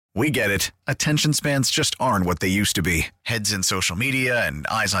We get it. Attention spans just aren't what they used to be. Heads in social media and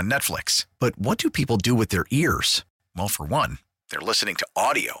eyes on Netflix. But what do people do with their ears? Well, for one, they're listening to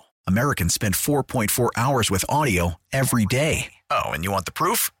audio. Americans spend 4.4 hours with audio every day. Oh, and you want the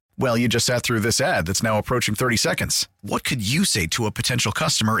proof? Well, you just sat through this ad that's now approaching 30 seconds. What could you say to a potential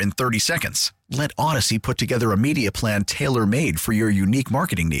customer in 30 seconds? Let Odyssey put together a media plan tailor-made for your unique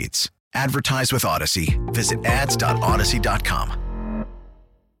marketing needs. Advertise with Odyssey. Visit ads.odyssey.com.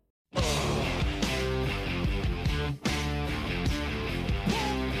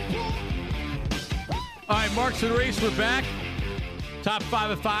 All right, Marks and Reese, we're back. Top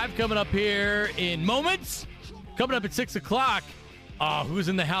 5 at 5 coming up here in moments. Coming up at 6 o'clock. Who's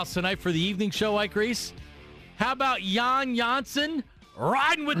in the house tonight for the evening show, Ike Reese? How about Jan Janssen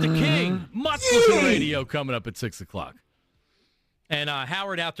riding with the king? Must Listen Radio coming up at 6 o'clock. And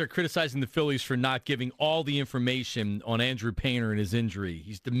Howard out there criticizing the Phillies for not giving all the information on Andrew Painter and his injury.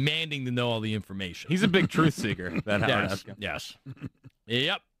 He's demanding to know all the information. He's a big truth seeker, that Howard. Yes.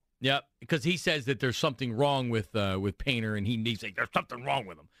 Yep. Because he says that there's something wrong with Painter, and he's like, there's something wrong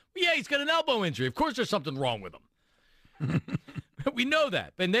with him. Well, yeah, he's got an elbow injury. Of course there's something wrong with him. We know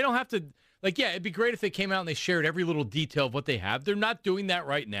that. And they don't have to, it'd be great if they came out and they shared every little detail of what they have. They're not doing that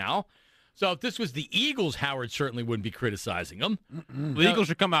right now. So if this was the Eagles, Howard certainly wouldn't be criticizing them. The Eagles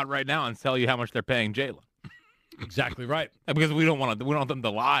should come out right now and tell you how much they're paying Jalen. Exactly right. Because we don't want them to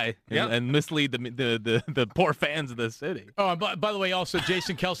lie and mislead the poor fans of this city. Oh, by the way, also,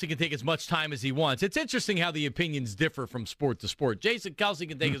 Jason Kelce can take as much time as he wants. It's interesting how the opinions differ from sport to sport. Jason Kelce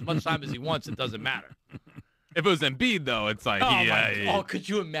can take as much time as he wants. It doesn't matter. If it was Embiid, though, it's like, could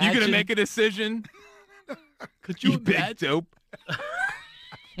you imagine? You're going to make a decision? Could you big imagine? dope.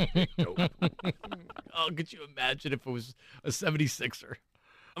 Could you imagine if it was a 76er?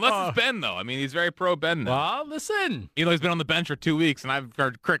 Unless it's Ben, though. I mean, he's very pro Ben now. Well, listen. He's been on the bench for 2 weeks, and I've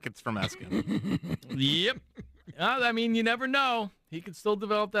heard crickets from asking. Yep. I mean, you never know. He could still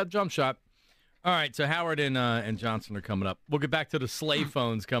develop that jump shot. All right, so Howard and Johnson are coming up. We'll get back to the slave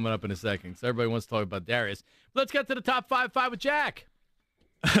phones coming up in a second, so everybody wants to talk about Darius. Let's get to the top 5 with Jack.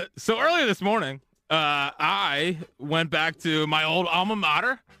 So earlier this morning, I went back to my old alma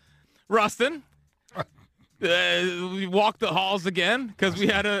mater, Ruston. We walked the halls again because we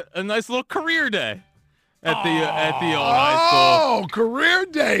had a nice little career day at the old high school. Oh, career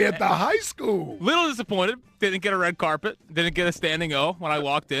day at the high school. Little disappointed. Didn't get a red carpet. Didn't get a standing O when I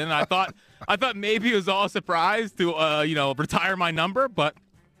walked in. I thought maybe it was all a surprise to retire my number, but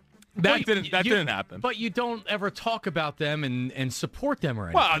that didn't happen. But you don't ever talk about them and support them or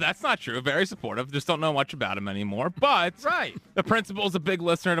anything. Well, that's not true. Very supportive. Just don't know much about him anymore. But right. The principal's a big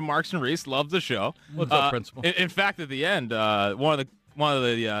listener to Marks and Reese. Loves the show. What's up, principal? In fact, at the end, one of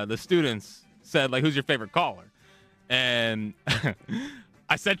the students said, who's your favorite caller? And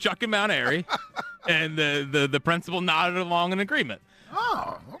I said Chuck and Mount Airy, and the principal nodded along in agreement.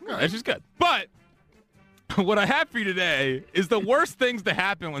 Oh, okay. That's just good. But what I have for you today is the worst things to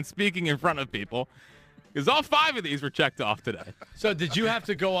happen when speaking in front of people, because all 5 of these were checked off today. So did you have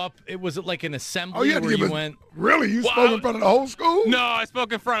to go up? Was it like an assembly where you went? Really? You spoke in front of the whole school? No, I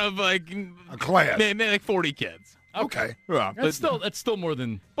spoke in front of a class. Maybe 40 kids. Okay. Yeah, that's still more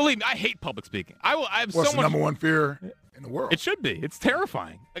than. Believe me, I hate public speaking. What's the number one fear in the world? It should be. It's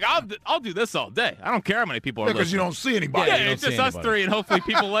terrifying. I'll do this all day. I don't care how many people are listening. Because you don't see anybody. Yeah, it's just us 3, and hopefully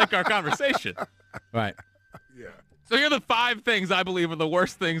people like our conversation. Right. Yeah. So here are the 5 things I believe are the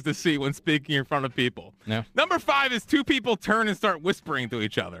worst things to see when speaking in front of people. Yeah. Number 5 is 2 people turn and start whispering to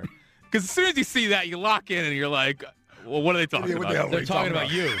each other. Because as soon as you see that, you lock in and you're like, well, what are they talking about? They're talking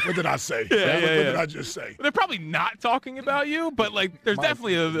about you. What did I say? What did I just say? They're probably not talking about you, but there's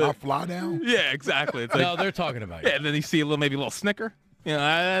definitely my fly down? Yeah, exactly. It's no, they're talking about you. Yeah, and then you see maybe a little snicker.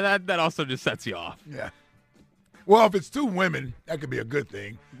 That also just sets you off. Yeah. Well, if it's 2 women, that could be a good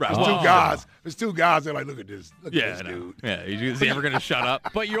thing. Right. If it's 2 guys. If it's 2 guys, they're like, look at this. Look at this dude. Yeah, is he ever going to shut up?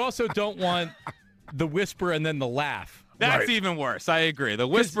 But you also don't want the whisper and then the laugh. That's even worse. I agree. The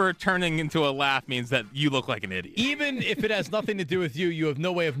whisper turning into a laugh means that you look like an idiot. Even if it has nothing to do with you, you have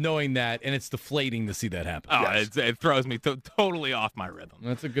no way of knowing that, and it's deflating to see that happen. Oh, yes. It throws me totally off my rhythm.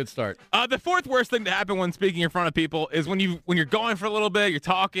 That's a good start. The 4th worst thing to happen when speaking in front of people is when you're going for a little bit, you're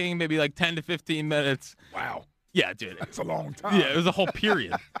talking, maybe 10 to 15 minutes. Wow. Yeah, dude. That's a long time. Yeah, it was a whole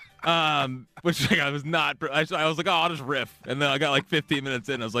period. Which I was not. I was like, oh, I'll just riff, and then I got 15 minutes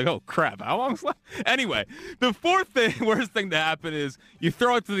in. I was like, oh crap, how long's left? Anyway, the 4th worst thing to happen is you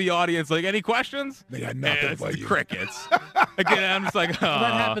throw it to the audience, any questions? They got nothing for you. Crickets. Again, I'm just like, oh.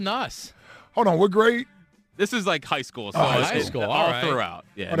 That happened to us. Hold on, what grade? This is high school. So high school. All right. throughout.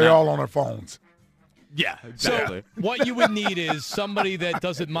 Yeah. Are they all on their phones? Yeah, exactly. So what you would need is somebody that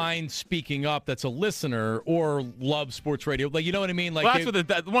doesn't mind speaking up, that's a listener or loves sports radio. Like, you know what I mean? Like, Well,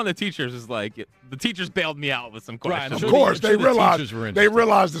 that's what one of the teachers is like. The teachers bailed me out with some questions. I'm Of sure course, I'm sure they the realized teachers were they interested.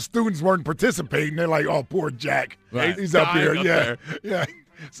 realized the students weren't participating. They're like, "Oh, poor Jack, Right. he's up Dying here." up Yeah, there. yeah.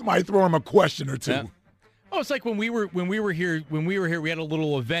 Somebody throw him a question or two. Yeah. Oh, it's like when we were here. We had a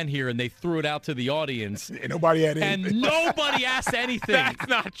little event here, and they threw it out to the audience, And nobody had anything. and nobody asked anything. That's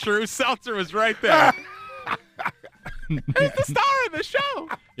not true. Seltzer was right there. He's the star of the show.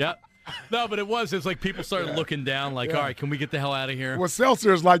 Yeah. No, but it was. It's like people started looking down, like, all right, can we get the hell out of here? Well,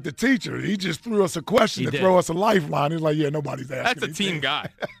 Seltzer is like the teacher. He just threw us a question He to did. throw us a lifeline. He's like, "Yeah, nobody's asking." That's a anything. team guy.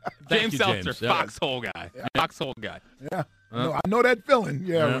 Thank James you, Seltzer, James. Yeah. foxhole guy. Foxhole guy. Yeah, no, I know that feeling.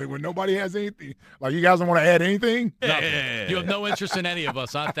 Yeah, Yeah. when nobody has anything. Like, you guys don't want to add anything. Yeah. You have no interest in any of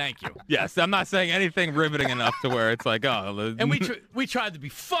us, huh? Thank you. Yes, I'm not saying anything riveting enough to where it's like, oh. And we tried to be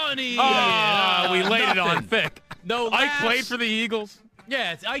funny. we laid it on nothing. thick. No Ike laughs. played for the Eagles.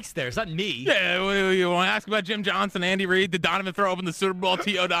 Yeah, it's Ike's there. It's not me. Yeah, you want to ask about Jim Johnson, Andy Reid? Did Donovan throw open the Super Bowl?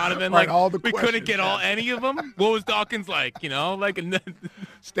 T.O. Donovan? Right, all the we couldn't questions, get any of them. What was Dawkins like? You know, like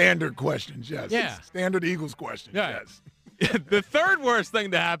Standard questions, yes. Yeah. Standard Eagles questions, Yeah. yes. the third worst thing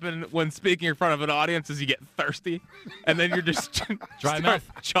to happen when speaking in front of an audience is you get thirsty, and then you're just Dry start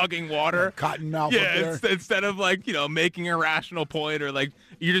mouth. chugging water. Cotton mouth up Yeah, there. instead of like making a rational point or like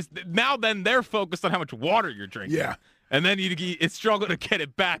you just then they're focused on how much water you're drinking. Yeah. And then it's struggle to get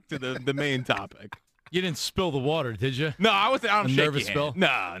it back to the main topic. You didn't spill the water, did you? No, I wasn't. I don't A shake nervous your spill?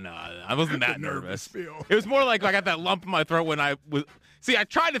 hand. No, I wasn't that nervous nervous. spill. It was more like I got that lump in my throat when I was. See, I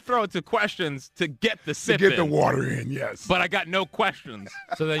tried to throw it to questions to get the To sip get the in, water in, yes. but I got no questions.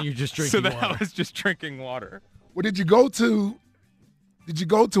 So then you're just So drinking then I water. was just drinking water. Well, did you go to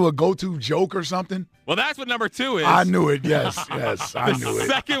a go-to joke or something? Well, that's what number 2 is. I knew it, yes, I knew The it.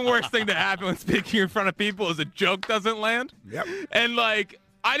 second worst thing to happen when speaking in front of people is a joke doesn't land. Yep. And like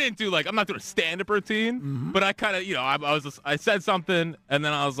I didn't do I'm not doing a stand-up routine, Mm-hmm. but I kind of I said something and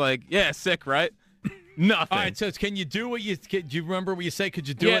then I was like, yeah, sick, right? Nothing. All right, so can you do what you do? You remember what you say? Could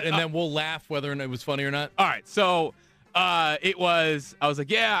you do Yeah, it, and then we'll laugh whether or not it was funny or not? All right, so I was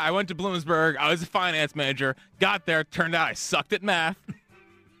like, yeah, I went to Bloomsburg. I was a finance major. Got there, turned out I sucked at math.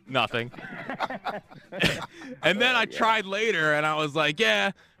 Nothing. And then I tried later, and I was like,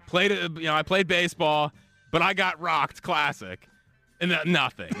 yeah, I played baseball, but I got rocked. Classic. And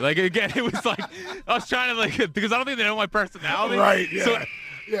nothing. Like again, it was like I was trying to because I don't think they know my personality. Right, yeah. So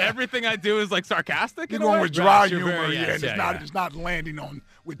Yeah. everything I do is like sarcastic. You're in a going way. with dry You're humor, very- yeah, yes, and yeah. it's not landing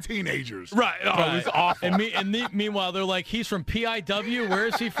with teenagers. Right. Oh, it was awful. Meanwhile, they're like, he's from PIW. Where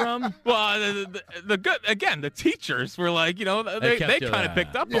is he from? Well, the good again. The teachers were like, they kept you kind of there.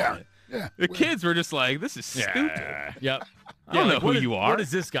 picked up Yeah, on it. yeah. The kids were just like, this is stupid. Yep. I don't know like, who what is- you are. What is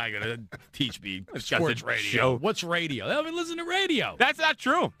this guy going to teach me? This Sports guy's a radio. show. What's radio? I mean, listen to radio. That's not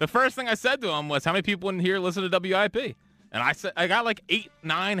true. The first thing I said to him was, how many people in here listen to WIP? And I said, I got like 8,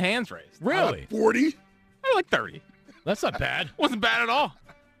 9 hands raised. Really? 40? I was like 30. That's not bad. Wasn't bad at all.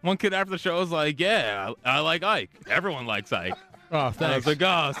 One kid after the show was like, yeah, I like Ike. Everyone likes Ike. Oh, And I thanks. was like,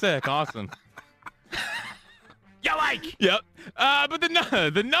 oh, sick, awesome. Yo, Ike. Yep. But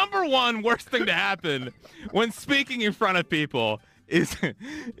the number one worst thing to happen when speaking in front of people is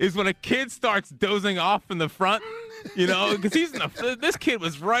when a kid starts dozing off in the front, because this kid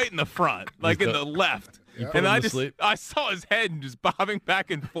was right in the front, like in the left. put And him to sleep? I saw his head just bobbing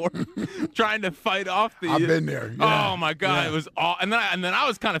back and forth, trying to fight off the. I've been there. Yeah. Oh my God, Yeah. it was all. And then I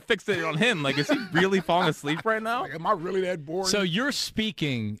was kind of fixated on him. Like, is he really falling asleep right now? Like, am I really that bored? So you're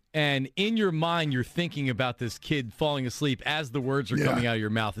speaking, and in your mind, you're thinking about this kid falling asleep as the words are Yeah. coming out of your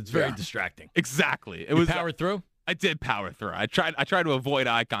mouth. It's very Yeah. distracting. Exactly. It You was powered through? I did power through. I tried to avoid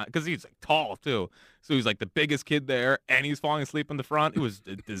eye contact because he's like tall too. So he's like the biggest kid there, and he's falling asleep in the front. It was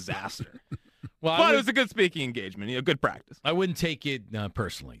a disaster. Well, But it was a good speaking engagement. Good practice. I wouldn't take it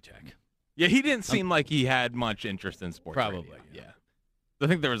personally, Jack. Yeah, he didn't seem like he had much interest in sports. Probably, radio. yeah. I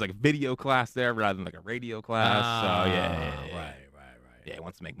think there was like video class there rather than like a radio class. So yeah. Right. Yeah, he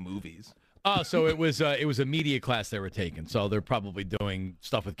wants to make movies. Oh, so it was a media class they were taking. So they're probably doing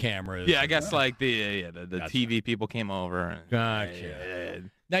stuff with cameras. Yeah, I guess like the Gotcha. TV people came over. And, Gotcha.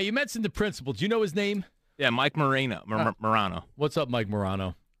 Now you mentioned the principal. Do you know his name? Yeah, Mike Morano. Morano. What's up, Mike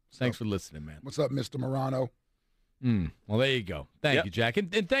Morano? Thanks for listening, man. What's up, Mr. Morano? Well, there you go. Thank Yep. you, Jack,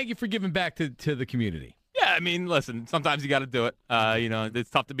 and thank you for giving back to the community. Yeah, I mean, listen, sometimes you got to do it. It's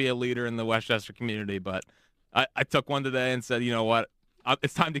tough to be a leader in the Westchester community, but I took one today and said, you know what?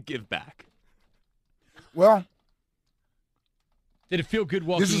 It's time to give back. Well, Did it feel good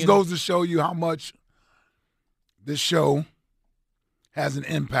walking this in? goes to show you how much this show has an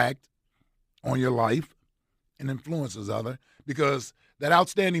impact on your life and influences other, because that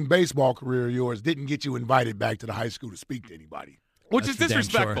outstanding baseball career of yours didn't get you invited back to the high school to speak to anybody. Which That's is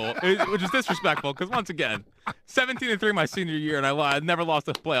for damn sure. disrespectful. Which is disrespectful because, once again, 17-3 my senior year, and I never lost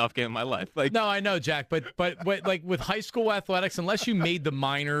a playoff game in my life. Like, No, I know, Jack, but like with high school athletics, unless you made the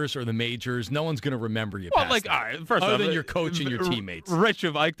minors or the majors, no one's going to remember you. well, past like, that. all right, first Other off, than your coach and your teammates. Rich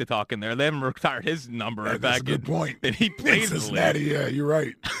of Ike to talk in there. They haven't retired his number That's a back good point. and he In played in the Cincinnati, league. yeah, you're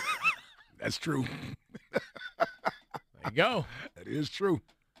right. That's true. There you go. That is true.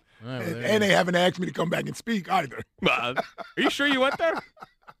 All right, well, there And you they haven't asked me to come back and speak either. Are you sure you went there?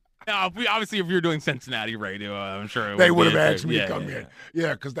 No, obviously, if you're doing Cincinnati radio, I'm sure They would be have a- asked me to come in.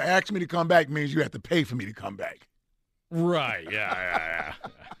 Yeah, because to ask me to come back means you have to pay for me to come back. go. Right, yeah.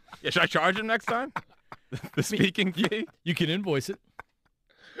 Yeah, should I charge him next time? The speaking fee? You can invoice it.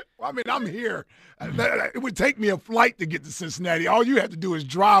 Well, I mean, I'm here. It would take me a flight to get to Cincinnati. All you have to do is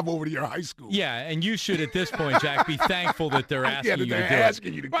drive over to your high school. Yeah, and you should at this point, Jack, be thankful that they're asking Yeah, that you to they're do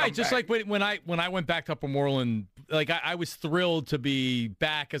asking it. you to Right, come just back. like when I went back to Upper Moreland, like I was thrilled to be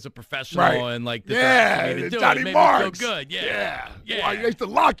back as a professional Right. and like that they're Yeah, asking me to do Johnny it. It made Marks. me feel good. Yeah. Yeah. Well, they used to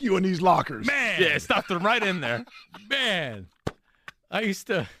lock you in these lockers. Man. Yeah, stuffed them right in there. Man. I used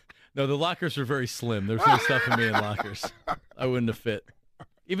to No, the lockers were very slim. There was no stuff in me in lockers. I wouldn't have fit.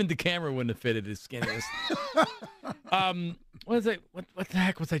 Even the camera wouldn't have fitted as skinny as. What the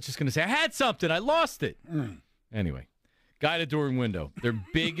heck was I just going to say? I had something. I lost it. Anyway, Guided Door and Window. Their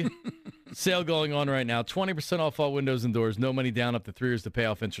big sale going on right now. 20% off all windows and doors. No money down, up to 3 years to pay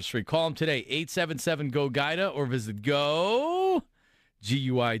off interest free. Call them today, 877-GO-GUIDA, or visit GUIDA.com.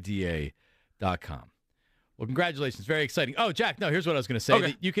 Well, congratulations. Very exciting. Oh, Jack, no, here's what I was going to say. Okay.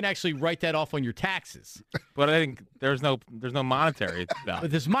 That you can actually write that off on your taxes. But I think there's no monetary value.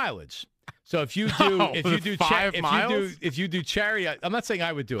 But there's mileage. So if you do, Oh, the 5 miles? if you do charity, I'm not saying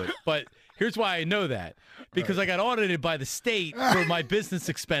I would do it, but here's why I know that, because I got audited by the state for my business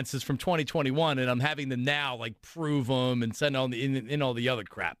expenses from 2021, and I'm having them now like prove them and send on in all the other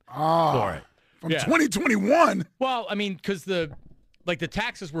crap for it. From Yeah. 2021. Well, I mean, because the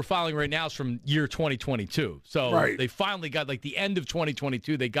taxes we're filing right now is from year 2022, so Right. they finally got like the end of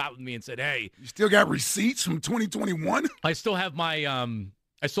 2022. They got with me and said, "Hey, You still got receipts from 2021? I still have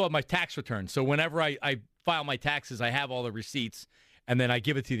my tax return. So whenever I file my taxes, I have all the receipts, and then I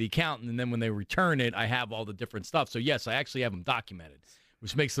give it to the accountant, and then when they return it, I have all the different stuff. So yes, I actually have them documented,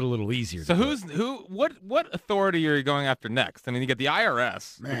 which makes it a little easier. So to do. what authority are you going after next? I mean, you get the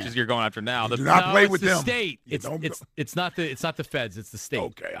IRS, Man. which is you're going after now. You The- do not No, play it's with the them. state. You It's don't not the feds. It's the state.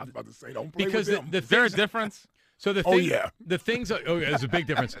 Okay, I was about to say, don't play Because with them. the is there a things, difference? so the Oh, thing, yeah. the things. There's a big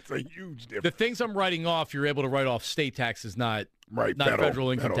difference. That's a huge The difference. things I'm writing off, you're able to write off state taxes, not Right,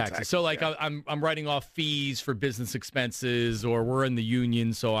 federal income federal taxes. So like yeah. I'm writing off fees for business expenses, or we're in the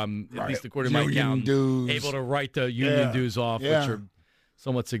union, so I'm at Right. least according to my Union accountant dues. able to write the union Yeah. dues off, Yeah. which are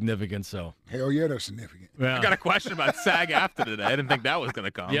somewhat significant. So Hell yeah, they're significant. yeah, I got a question about SAG-AFTRA today. I didn't think that was going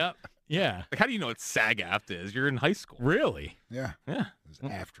to come. yeah, yeah. Like, how do you know what SAG-AFTRA is? You're in high school. Really? Yeah. Yeah. It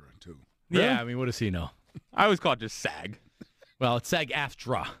was after it, too. Yeah. I mean, what does he know? I always call it just SAG. Well, it's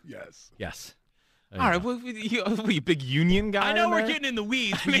SAG-AFTRA. Yes. Yes. All right. Well, you big union guy. I know in we're there? getting in the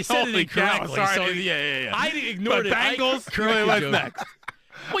weeds, I but you mean, said it holy cow, incorrectly. sorry, so yeah. I ignored But it. I Bengals, corrected what's you. next?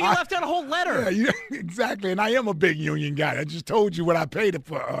 Well, you left out a whole letter. Yeah, exactly. And I am a big union guy. I just told you what I paid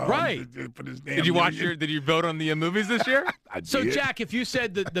for. Right. For this damn Did you watch union. Did you vote on the movies this year? I So, did. Jack, if you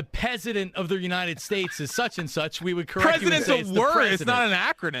said that the president of the United States is such and such, we would correct President's you and say a it's the word. It's president. not an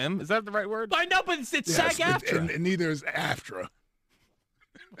acronym. Is that the right word? I know, but it's Yes, SAG-AFTRA. and neither is AFTRA.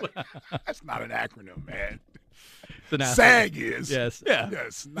 That's not an acronym, man. It's an AFTRA. SAG is. Yes. Yeah.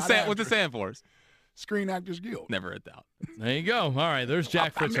 Yes. Not What's it AFTRA. stand for? Screen Actors Guild. Never a doubt. There you go. All right, there's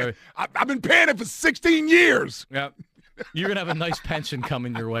Jack Fritz. I've been paying it for 16 years. Yep. You're going to have a nice pension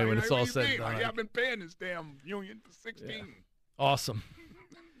coming your way when it's all What do said you and mean? done. I've been paying this damn union for 16. Awesome.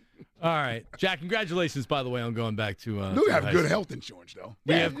 All right. Jack, congratulations, by the way, on going back to Do to have high good school. health insurance, though.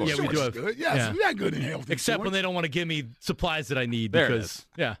 We Yeah, have- yeah, we do insurance is have- good. Yes, yeah. we got good in health Except when insurance. they don't want to give me supplies that I need There it because, is.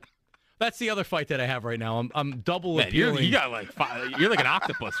 yeah. That's the other fight that I have right now. I'm double Man, appealing. you got like you're like an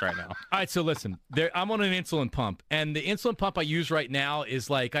octopus right now. All right, so listen, I'm on an insulin pump, and the insulin pump I use right now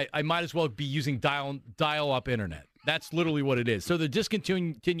is like I might as well be using dial-up internet. That's literally what it is. So they're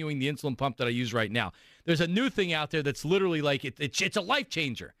discontinuing the insulin pump that I use right now. There's a new thing out there that's literally like it's a life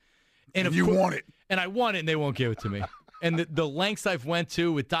changer. And of You cour- want it. and I want it, and they won't give it to me. And the lengths I've went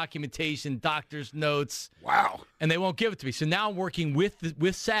to with documentation, doctor's notes, Wow. and they won't give it to me. So now I'm working with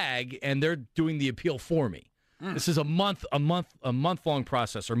SAG, and they're doing the appeal for me. This is a month-long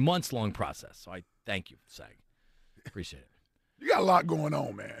process or months-long process. So I thank you, SAG. Appreciate it. You got a lot going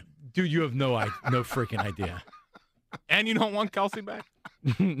on, man. Dude, you have no freaking idea. And you don't want Kelsey back?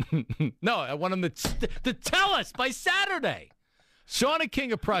 No, I want him to tell us by Saturday. Sean at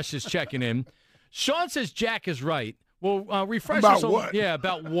King of Prussia is checking in. Sean says Jack is right. Well, refresh about us on what? Yeah,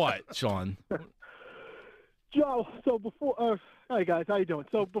 about what, Sean? Joe, so before hey guys, how you doing?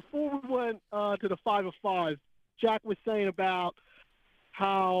 So before we went to the 5 of 5, Jack was saying about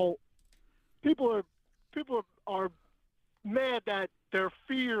how people are mad that their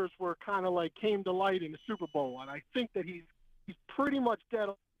fears were kind of like came to light in the Super Bowl, and I think that he's pretty much dead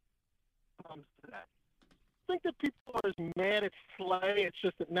on when it comes to that. I think that people are as mad at Slay. It's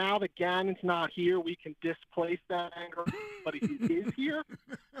just that now that Gannon's not here, we can displace that anger, but he is here.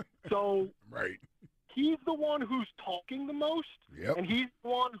 So Right. he's the one who's talking the most, Yep. and he's the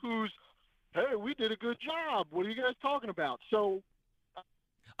one who's, hey, we did a good job. What are you guys talking about? So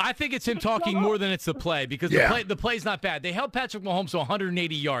I think it's him talking more than it's the play because the play's not bad. They held Patrick Mahomes to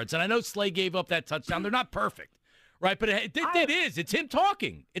 180 yards, and I know Slay gave up that touchdown. They're not perfect, right? But it is. It's him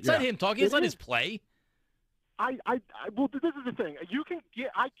talking. It's not him talking. It's not his play. Well, this is the thing. You can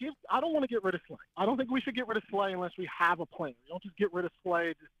get. I don't want to get rid of Slay. I don't think we should get rid of Slay unless we have a plan. You don't just get rid of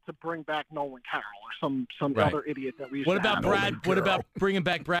Slay to bring back Nolan Carroll or some Right. other idiot that we used What to about have. What about bringing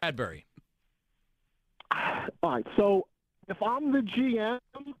back Bradbury? All right. So if I'm the GM,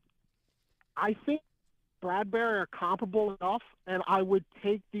 I think Bradbury are comparable enough, and I would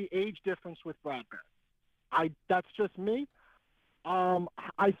take the age difference with Bradbury. That's just me.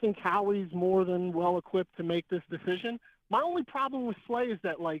 I think Howie's more than well equipped to make this decision. My only problem with Slay is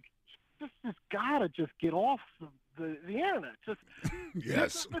that just gotta just get off the internet. Just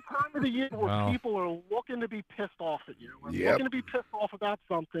Yes. This is the time of the year where people are looking to be pissed off at you, or looking to be pissed off about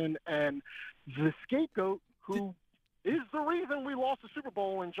something, and the scapegoat who is the reason we lost the Super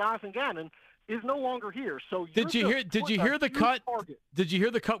Bowl and Jonathan Gannon is no longer here. So Did you hear the cut? Did you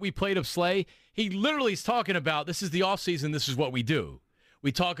hear the cut we played of Slay? He literally is talking about this is the offseason, this is what we do.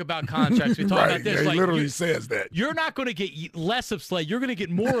 We talk about contracts. We talk Right. about this. Yeah, he literally says that. You're not going to get less of Slay. You're going to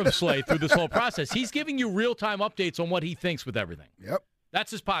get more of Slay through this whole process. He's giving you real-time updates on what he thinks with everything. Yep. That's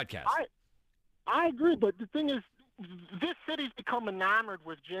his podcast. I agree, but the thing is, this city's become enamored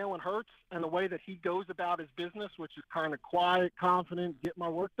with Jalen Hurts and the way that he goes about his business, which is kind of quiet, confident, get my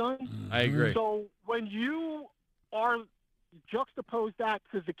work done. I agree. So when you are juxtapose that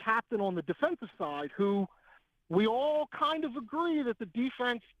to the captain on the defensive side, who we all kind of agree that the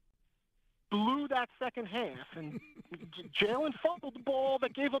defense blew that second half, and Jalen fumbled the ball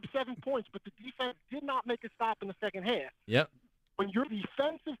that gave up 7 points, but the defense did not make a stop in the second half. Yep. When your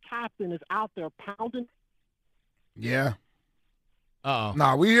defensive captain is out there pounding. Yeah. Uh-oh.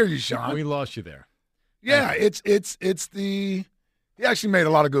 Nah, we hear you, Sean. We lost you there. Yeah, it's the he actually made a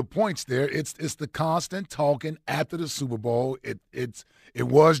lot of good points there. It's the constant talking after the Super Bowl. It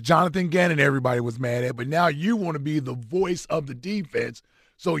was Jonathan Gannon everybody was mad at, but now you want to be the voice of the defense,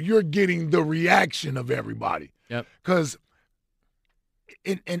 so you're getting the reaction of everybody. Yep. Because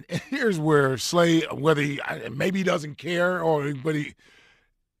and here's where Slay, whether maybe he doesn't care but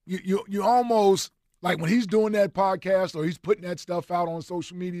you almost like when he's doing that podcast or he's putting that stuff out on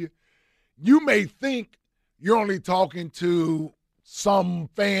social media, you may think you're only talking to some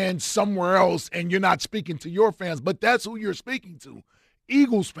fans somewhere else and you're not speaking to your fans, but that's who you're speaking to,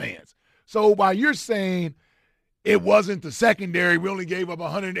 Eagles fans. So while you're saying it wasn't the secondary, we only gave up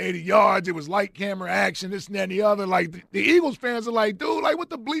 180 yards, it was light camera action, this and that and the other, like the Eagles fans are like, dude, like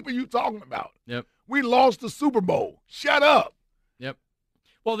what the bleep are you talking about? Yep. We lost the Super Bowl. Shut up. Yep.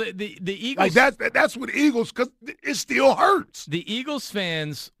 Well, the Eagles like that's what the Eagles, because it still hurts. The Eagles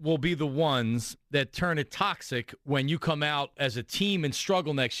fans will be the ones that turn it toxic when you come out as a team and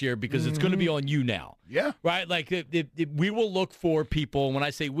struggle next year because it's going to be on you now. Yeah. Right? Like we will look for people. When I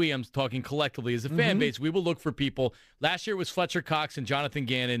say we, I'm talking collectively as a fan base. We will look for people. Last year was Fletcher Cox and Jonathan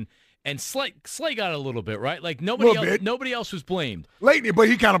Gannon. And Slay got it a little bit, right? Like nobody else was blamed. Lately, but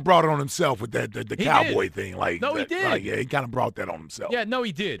he kind of brought it on himself with that the cowboy thing. Like no, he did. Yeah, he kind of brought that on himself. Yeah, no,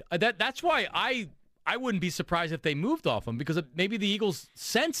 he did. That's why I wouldn't be surprised if they moved off him because maybe the Eagles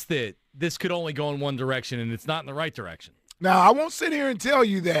sensed that this could only go in one direction and it's not in the right direction. Now, I won't sit here and tell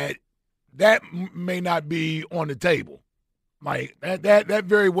you that may not be on the table. Like that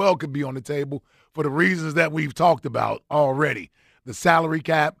very well could be on the table for the reasons that we've talked about already. The salary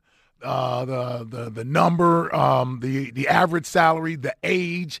cap. The number, the average salary, the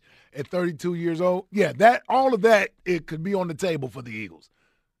age at 32 years old. Yeah, all of that, it could be on the table for the Eagles.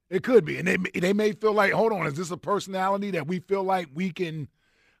 It could be. And they may feel like, hold on, is this a personality that we feel like we can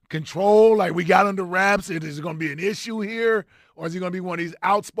control, like we got under wraps? Is it going to be an issue here? Or is he going to be one of these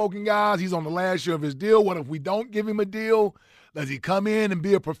outspoken guys? He's on the last year of his deal. What if we don't give him a deal? Does he come in and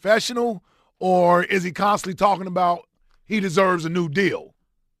be a professional, or is he constantly talking about he deserves a new deal?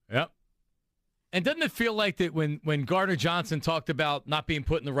 Yep. And doesn't it feel like that when Gardner Johnson talked about not being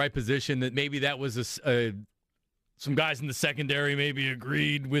put in the right position, that maybe that was some guys in the secondary maybe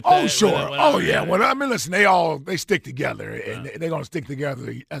agreed with that? Oh, sure. Whatever. Yeah. Well, I mean, listen, they stick together, and they're going to stick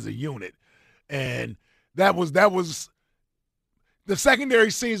together as a unit. And that was the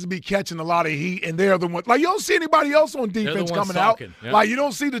secondary seems to be catching a lot of heat, and they're the ones. Like, you don't see anybody else on defense coming talking. out. Yep. Like, you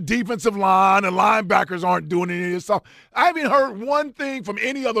don't see the defensive line, and linebackers aren't doing any of this stuff. I haven't heard one thing from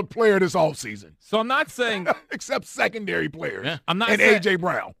any other player this offseason. So I'm not saying except secondary players. Yeah. I'm not and saying, A.J.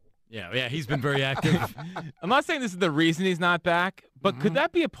 Brown. Yeah, he's been very active. I'm not saying this is the reason he's not back, but could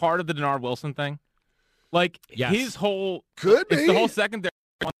that be a part of the Denard Wilson thing? Like, Yes. his whole – Could it's be. the whole secondary,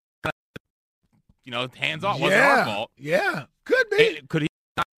 hands off. Wasn't our fault. Yeah, could be. Could he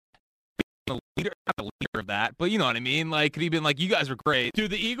not be not the leader of that, but you know what I mean? Like, could he have been like, you guys were great? Do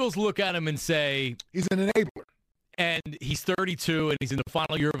the Eagles look at him and say, He's an enabler. and he's 32 and he's in the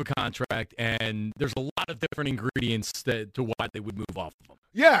final year of a contract, and there's a lot of different ingredients to why they would move off of him?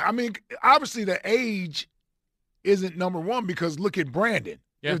 Yeah, I mean, obviously the age isn't number one, because look at Brandon.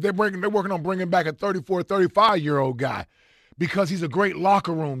 Yeah. They're working on bringing back a 34, 35-year-old guy because he's a great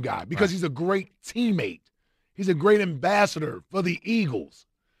locker room guy, because he's a great teammate. He's a great ambassador for the Eagles.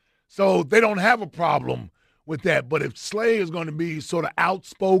 So they don't have a problem with that. But if Slay is going to be sort of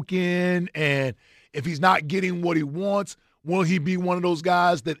outspoken, and if he's not getting what he wants, will he be one of those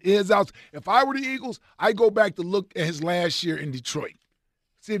guys that is out? If I were the Eagles, I'd go back to look at his last year in Detroit.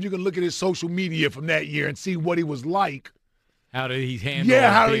 See if you can look at his social media from that year and see what he was like. How did he handle?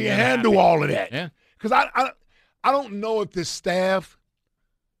 Yeah, how did being he unhappy? handle all of that? Yeah. Because I don't know if this staff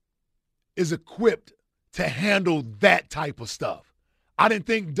is equipped to handle that type of stuff. I didn't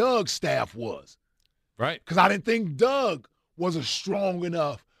think Doug's staff was. Right. Because I didn't think Doug was a strong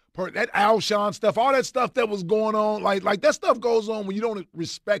enough that Alshon stuff, all that stuff that was going on, like that stuff goes on when you don't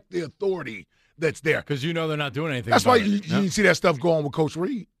respect the authority that's there. Because you know they're not doing anything. That's why about you it. Yeah. see that stuff go on with Coach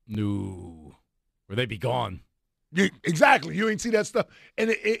Reed. No. Or they'd be gone. Exactly. You ain't see that stuff.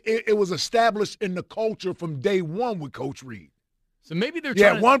 And it was established in the culture from day one with Coach Reed. So maybe they're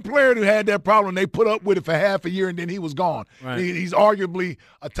Yeah, trying one player who had that problem, they put up with it for half a year, and then he was gone. Right. He's arguably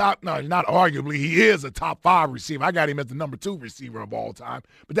not arguably, he is a top 5 receiver. I got him as the number 2 receiver of all time.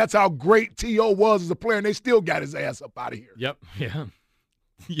 But that's how great T.O. was as a player, and they still got his ass up out of here. Yep. Yeah.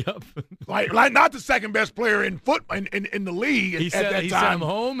 Yep. Like not the second best player in the league He at sent that him time.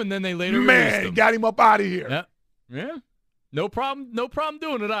 home, and then they later released him. Got him up out of here. Yeah. Yeah. No problem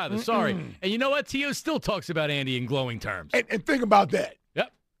doing it either. Sorry. And you know what? T.O. still talks about Andy in glowing terms. And think about that.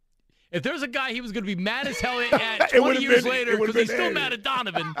 Yep. If there's a guy he was going to be mad as hell at It 20 would've years been- later it would've because he's been still Andy. mad at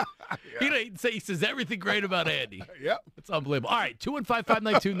Donovan, he says everything great about Andy. Yep. It's unbelievable. All right,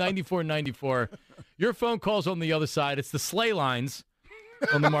 215-592-9494. Your phone calls on the other side. It's the Slay Lines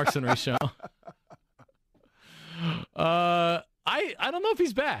on the Marks and Ray Show. I don't know if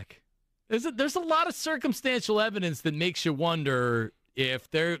he's back. There's a lot of circumstantial evidence that makes you wonder if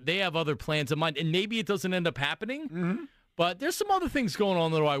they have other plans in mind, and maybe it doesn't end up happening. Mm-hmm. But there's some other things going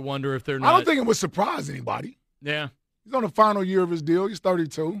on that I wonder if they're not. I don't think it would surprise anybody. Yeah. He's on the final year of his deal. He's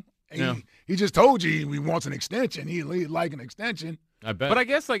 32. And Yeah. he just told you he wants an extension. He'd like an extension. I bet. But I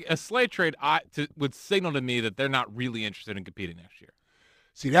guess like a Slay trade would signal to me that they're not really interested in competing next year.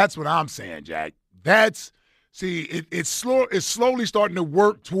 See, that's what I'm saying, Jack. It's slowly starting to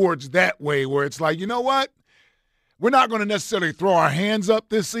work towards that way where it's like, you know what? We're not going to necessarily throw our hands up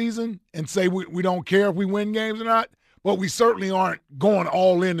this season and say we don't care if we win games or not, but we certainly aren't going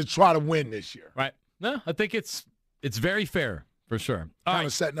all in to try to win this year. Right. No, I think it's very fair for sure. All Kind right.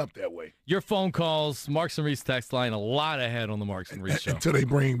 of setting up that way Your phone calls, Marks and Reese text line, a lot ahead on the Marks and Reese show. until they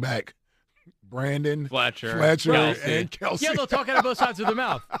bring back Brandon, Fletcher, Kelsey. And Kelsey. Yeah, they'll talk out of both sides of their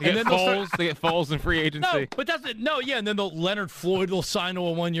mouth. They get Foles in free agency. No, but and then Leonard Floyd will sign to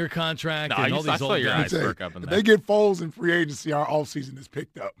a 1-year contract. No, and all I these saw old your guys. eyes Say, perk up in if that. they get Foles in free agency, our offseason is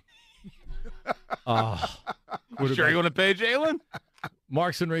picked up. Sure you want to pay Jalen?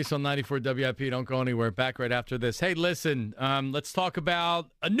 Marks and Reese on 94 WIP. Don't go anywhere. Back right after this. Hey, listen, let's talk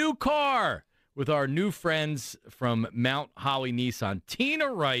about a new car with our new friends from Mount Holly Nissan.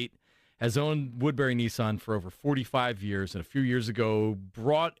 Tina Wright has owned Woodbury Nissan for over 45 years, and a few years ago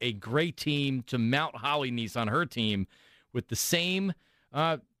brought a great team to Mount Holly Nissan, her team, with the same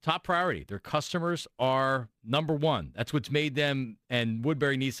top priority. Their customers are number one. That's what's made them and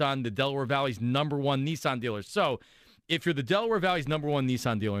Woodbury Nissan the Delaware Valley's number one Nissan dealer. So if you're the Delaware Valley's number one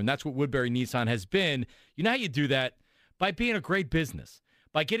Nissan dealer, and that's what Woodbury Nissan has been, you know how you do that? By being a great business,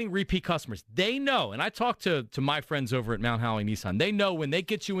 by getting repeat customers. They know, and I talk to my friends over at Mount Holly Nissan. They know when they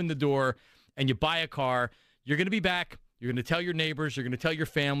get you in the door and you buy a car, you're going to be back. You're going to tell your neighbors. You're going to tell your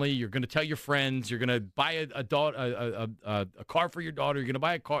family. You're going to tell your friends. You're going to buy a car for your daughter. You're going to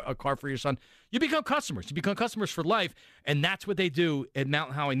buy a car for your son. You become customers. You become customers for life, and that's what they do at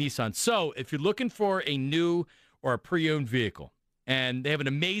Mount Holly Nissan. So if you're looking for a new or a pre-owned vehicle, and they have an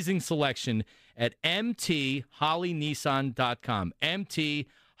amazing selection at mthollynissan.com,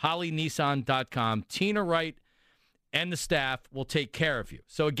 mthollynissan.com. Tina Wright and the staff will take care of you.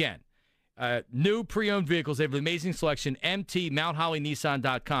 So again, new pre-owned vehicles. They have an amazing selection.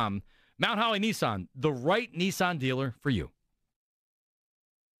 mthollynissan.com. Mount Holly Nissan, the right Nissan dealer for you.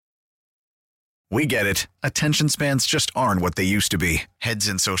 We get it. Attention spans just aren't what they used to be. Heads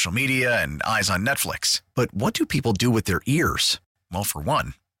in social media and eyes on Netflix. But what do people do with their ears? Well, for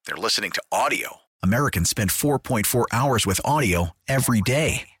one, they're listening to audio. Americans spend 4.4 hours with audio every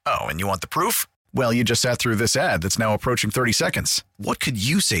day. Oh, and you want the proof? Well, you just sat through this ad that's now approaching 30 seconds. What could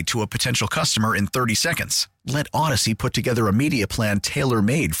you say to a potential customer in 30 seconds? Let Odyssey put together a media plan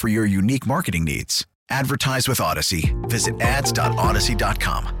tailor-made for your unique marketing needs. Advertise with Odyssey. Visit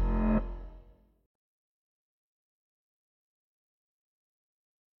ads.odyssey.com.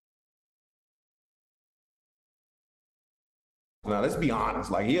 Now, let's be honest.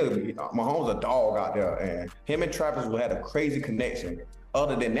 Like, Mahomes a dog out there, and him and Travis had a crazy connection.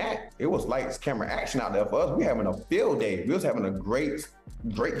 Other than that, it was lights, camera, action out there for us. We having a field day. We was having a great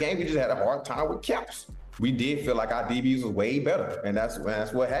game. We just had a hard time with Caps. We did feel like our DBs was way better, and that's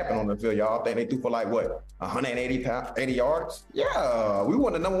what happened on the field. Y'all think they threw for 180 yards? Yeah, we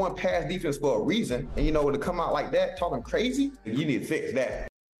won the number one pass defense for a reason. And to come out like that, talking crazy, you need to fix that.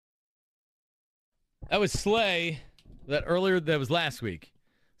 That was Slay. That was last week.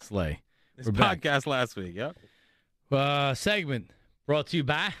 Slay. This podcast last week, yep. Segment brought to you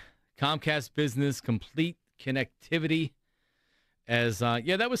by Comcast Business Complete Connectivity.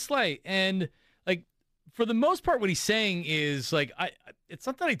 That was Slay. And, for the most part, what he's saying is, it's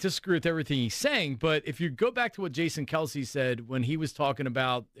not that I disagree with everything he's saying, but if you go back to what Jason Kelce said when he was talking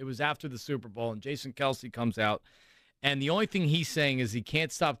about, it was after the Super Bowl, and Jason Kelce comes out, and the only thing he's saying is he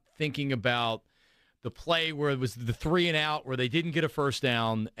can't stop thinking about the play where it was the 3-and-out where they didn't get a first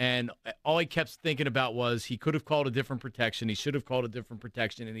down, and all he kept thinking about was he could have called a different protection. He should have called a different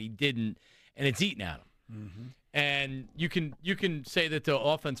protection, and he didn't, and it's eating at him. Mm-hmm. And you can say that the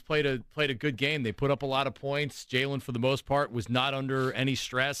offense played a good game. They put up a lot of points. Jalen, for the most part, was not under any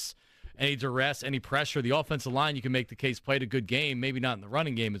stress, any duress, any pressure. The offensive line, you can make the case, played a good game. Maybe not in the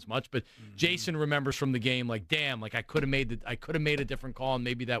running game as much, but Jason remembers from the game I could have made a different call, and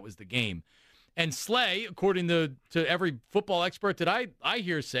maybe that was the game. And Slay, according to every football expert that I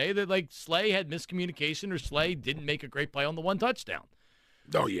hear say that Slay had miscommunication or Slay didn't make a great play on the one touchdown.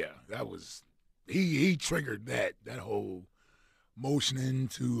 Oh yeah, that was he triggered that whole motioning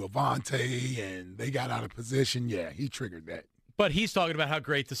to Avante and they got out of position. Yeah, he triggered that. But he's talking about how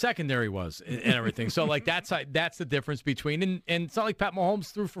great the secondary was and everything. So that's the difference between and it's not like Pat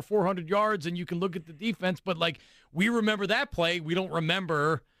Mahomes threw for 400 yards and you can look at the defense, but we remember that play. We don't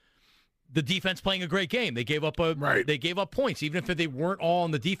remember the defense playing a great game. They gave up They gave up points, even if they weren't all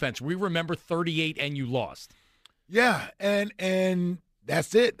on the defense. We remember 38 and you lost. Yeah, and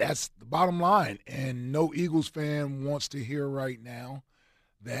that's it. That's the bottom line. And no Eagles fan wants to hear right now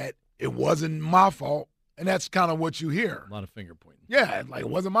that it wasn't my fault. And that's kind of what you hear. A lot of finger pointing. Yeah, it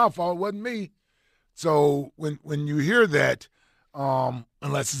wasn't my fault. It wasn't me. So when you hear that,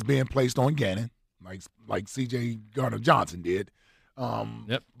 unless it's being placed on Gannon, like C.J. Gardner-Johnson did.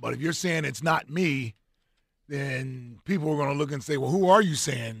 Yep. But if you're saying it's not me, then people are going to look and say, well, who are you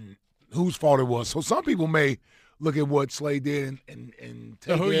saying whose fault it was? So some people may look at what Slay did and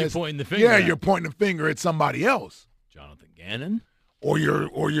take so who are you pointing the finger at? You're pointing the finger at somebody else. Jonathan Gannon? Or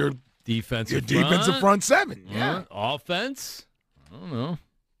your defensive front seven. Yeah. Offense? I don't know.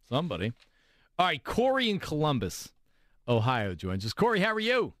 Somebody. All right, Corey in Columbus, Ohio joins us. Corey, how are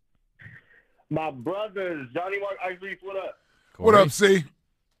you? My brothers, Johnny Mark Ice Reef, what up? Corey. What up, C?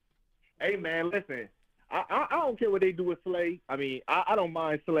 Hey, man, listen. I don't care what they do with Slay. I mean, I don't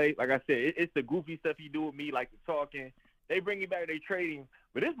mind Slay. Like I said, it's the goofy stuff he do with me, like the talking. They bring him back, they trade him.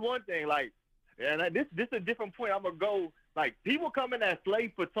 But it's one thing, and this is a different point. I'm going to go, people coming at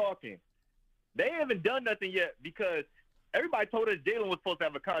Slay for talking. They haven't done nothing yet because everybody told us Jalen was supposed to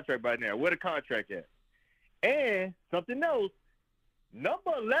have a contract by now. Where the contract at? And something else,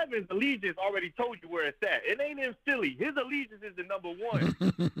 number 11's allegiance already told you where it's at. It ain't in Philly. His allegiance is the number one.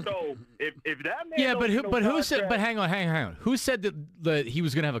 So if that man who said? But hang on. Who said that he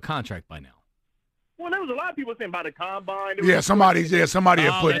was going to have a contract by now? Well, there was a lot of people saying about the combine. Yeah, somebody had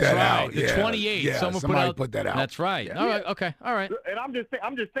put that's that right. out. The yeah, 28. Yeah, Someone somebody put that out. That's right. Yeah. All right. Okay. All right. And I'm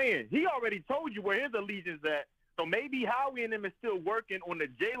just saying, he already told you where his allegiance at. So maybe Howie and him is still working on the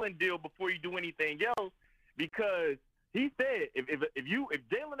Jalen deal before you do anything else, because he said if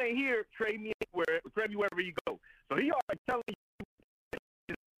Jalen ain't here, trade me wherever you go. So he already telling you.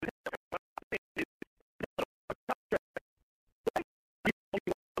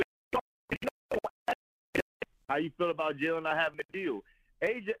 How you feel about Jalen not having a deal?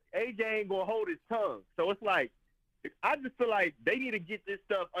 AJ ain't gonna hold his tongue. So it's like, I just feel like they need to get this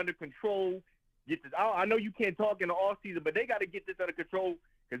stuff under control. Get this. I know you can't talk in the off season, but they got to get this under control,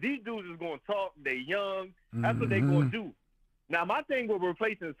 because these dudes is gonna talk. They young. That's what they gonna do. Now my thing with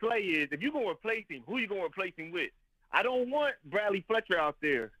replacing Slay is, if you gonna replace him, who you gonna replace him with? I don't want Bradley Fletcher out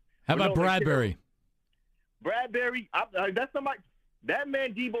there. How about Bradbury? Bradbury, that's somebody. That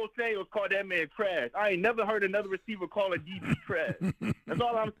man Debo Samuels called that man trash. I ain't never heard another receiver call a DB trash. That's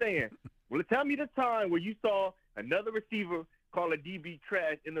all I'm saying. Well, tell me the time where you saw another receiver call a DB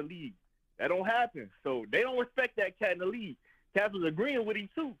trash in the league. That don't happen. So they don't respect that cat in the league. Cats was agreeing with him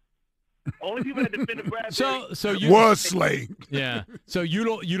too. Only people that defended Bradbury. So you was Slay. Yeah. So you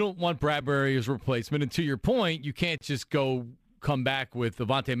don't want Bradbury as replacement, and to your point, you can't just come back with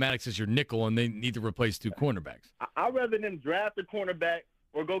Avonte Maddox as your nickel, and they need to replace two cornerbacks. I'd rather them draft a cornerback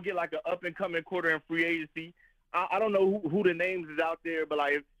or go get like an up-and-coming quarter in free agency. I don't know who the names is out there, but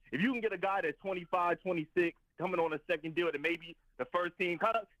like if you can get a guy that's 25, 26, coming on a second deal, that maybe the first team,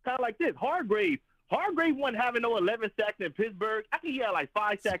 kind of like this. Hargrave wasn't having no 11 sacks in Pittsburgh. I think he had like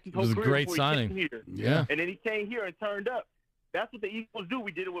 5 sacks his whole career. It was a great before signing. He came here. Yeah. And then he came here and turned up. That's what the Eagles do.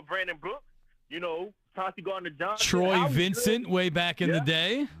 We did it with Brandon Brooks. You know, Chauncey Gardner-Johnson. Troy Vincent way back in the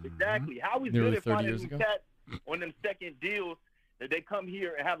day. Exactly. Howie's Nearly good at 30 finding years them ago. cats on them second deals that they come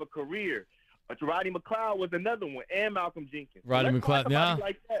here and have a career. Roddy McLeod was another one, and Malcolm Jenkins. Roddy Let's McLeod, find yeah. somebody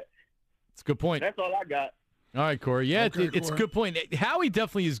like that. It's a good point. That's all I got. All right, Corey. Yeah, Okay, it's a Corey. good point. Howie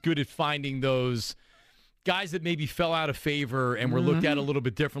definitely is good at finding those guys that maybe fell out of favor and were looked at a little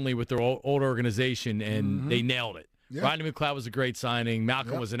bit differently with their old organization, and they nailed it. Yeah. Rodney McLeod was a great signing.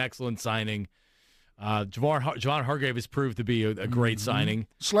 Malcolm was an excellent signing. Javon Hargrave has proved to be a great signing.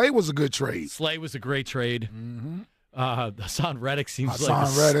 Slay was a good trade. Slay was a great trade. Hassan Reddick seems Hassan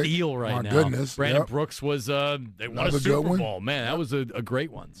like a Reddick. steal right My now. goodness, Brandon yep. Brooks was they won Another a good Super one. Bowl. Man, that was a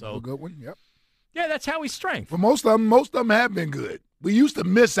great one. A So good one. Yep. yeah, that's Howie's strength. But most of them have been good. We used to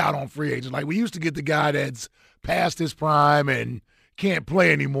miss out on free agents. Like we used to get the guy that's past his prime and can't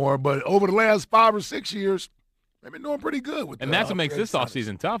play anymore. But over the last 5 or 6 years, they've been doing pretty good with. And that's what makes this signings.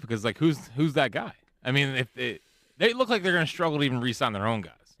 offseason tough, because like who's that guy? I mean, if they look like they're going to struggle to even re-sign their own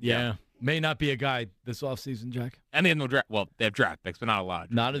guys. Yeah. May not be a guy this offseason, Jack. And they have no draft. Well, they have draft picks, but not a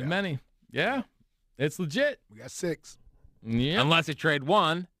lot. Not as many. Yeah. It's legit. We got 6. Yeah. Unless they trade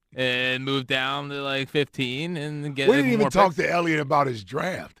one and move down to like 15 and get. We didn't even more talk picks. to Elliot about his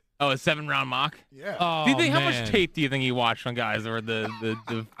draft. Oh, a 7-round mock. Yeah. Oh, Do you think how man. much tape do you think he watched on guys that were the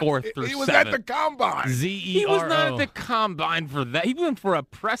 4th through He was 7th? at the combine. Z-E-R-O. He was not at the combine for that. He went for a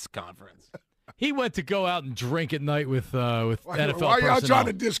press conference. He went to go out and drink at night with NFL Why y'all personnel. trying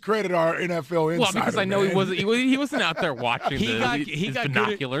to discredit our NFL insider? Well, because I know man? he wasn't out there watching He got his good at-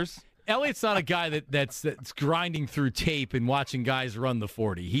 binoculars. Elliot's not a guy that's grinding through tape and watching guys run the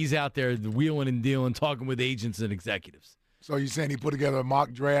 40. He's out there wheeling and dealing, talking with agents and executives. So you saying he put together a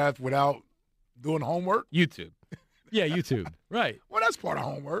mock draft without doing homework? YouTube. Yeah, YouTube. Right. Well, that's part of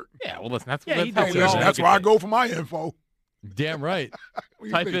homework. Yeah, well, listen, that's, Yeah, that's he how did. we Hey, all That's look where I at go for my info. Damn right. What do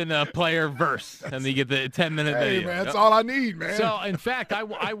you Type think? in player verse, and then you get the 10-minute Hey video. man, that's all I need, man. So, in fact, I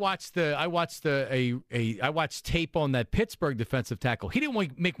watched tape on that Pittsburgh defensive tackle. He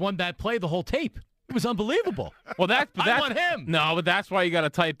didn't make one bad play the whole tape. It was unbelievable. Well, that's I want him. No, but that's why you got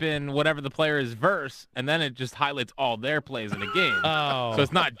to type in whatever the player is verse, and then it just highlights all their plays in a game. Oh. So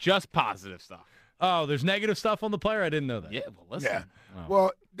it's not just positive stuff. Oh, there's negative stuff on the player? I didn't know that. Yeah, well, listen. yeah. Oh.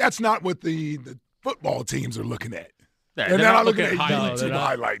 Well, that's not what the football teams are looking at. They're not looking at highlights. No, YouTube they're not.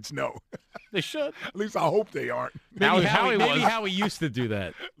 highlights. No. They should. At least I hope they aren't. Maybe Howie maybe was. Howie used to do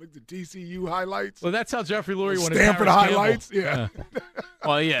that. Look at the TCU highlights. Well, that's how Jeffrey Lurie wanted Stanford Paris Campbell. highlights. Yeah.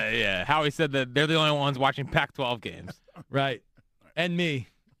 Well, yeah. Howie said that they're the only ones watching Pac-12 games. Right. And me.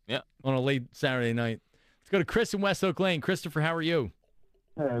 Yeah. On a late Saturday night. Let's go to Chris in West Oak Lane. Christopher, how are you?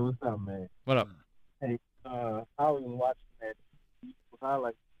 Hey, what's up, man? What up? Hey, I was watching that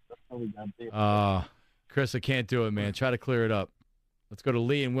highlight. That's how we got there. Chris, I can't do it, man. Try to clear it up. Let's go to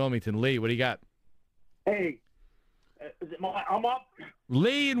Lee in Wilmington. Lee, what do you got? Hey, Is it I'm up?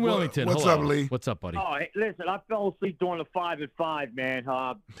 Lee in Wilmington. What's Hello. up, Lee? What's up, buddy? Oh, hey, listen, I fell asleep during the 5 at 5, man.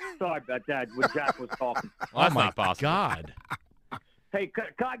 Sorry about that when Jack was talking. Oh, That's my not possible. God. Hey, can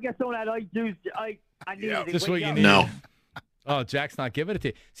I get some of that Ike juice? I need it. Just what Wake you up. need. No. Oh, Jack's not giving it to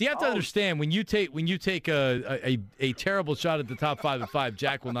you. So you have to understand, when you take a terrible shot at the top 5 at 5,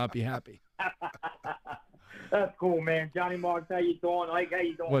 Jack will not be happy. That's cool, man. Johnny Marks, how you doing? Ike, how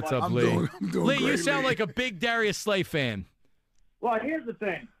you doing? What's buddy? up, Lee? I'm doing Lee, you great, sound Lee. like a big Darius Slay fan. Well, here's the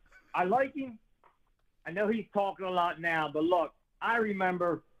thing. I like him. I know he's talking a lot now, but look, I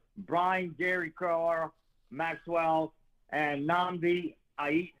remember Brian, Jerry Crower, Maxwell, and Namdi.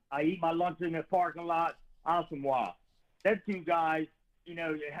 I eat my lunch in the parking lot. Asamoah. That two guys, you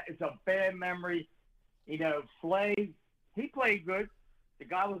know, it's a bad memory. You know, Slay, he played good. The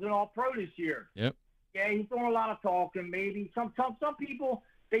guy was an All-Pro this year. Yep. Yeah, he's doing a lot of talking. Maybe some people,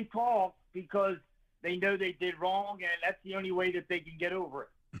 they talk because they know they did wrong, and that's the only way that they can get over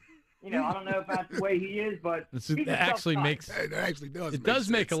it. You know, I don't know if that's the way he is, but This he's a actually tough guy. makes It actually does. it does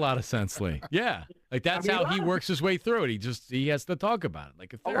make a lot of sense, Lee. Yeah, like that's I mean, how he works his way through it. He has to talk about it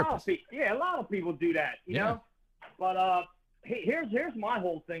like a A lot of therapist. people, a lot of people do that, you Yeah. know. But here's my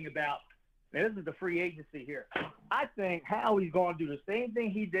whole thing about. Now, this is the free agency here. I think Howie's going to do the same thing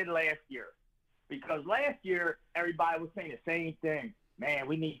he did last year, because last year everybody was saying the same thing. Man,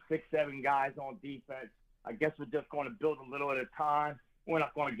 we need 6, 7 guys on defense. I guess we're just going to build a little at a time. We're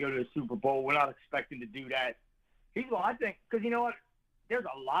not going to go to the Super Bowl. We're not expecting to do that. He's going, I think, because you know what? There's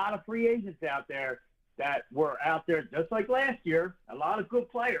a lot of free agents out there that were out there just like last year. A lot of good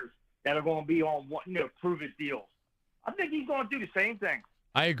players that are going to be on prove-it deals. I think he's going to do the same thing.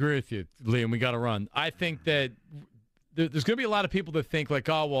 I agree with you, Liam. We got to run. I think that there's going to be a lot of people that think like,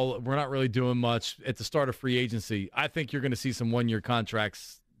 oh, well, we're not really doing much at the start of free agency. I think you're going to see some one-year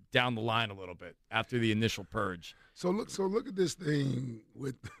contracts down the line a little bit after the initial purge. So look at this thing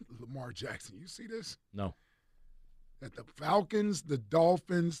with Lamar Jackson. You see this? No. That the Falcons, the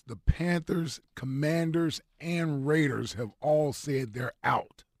Dolphins, the Panthers, Commanders, and Raiders have all said they're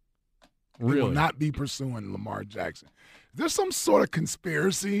out. They will Really? not be pursuing Lamar Jackson. Is there some sort of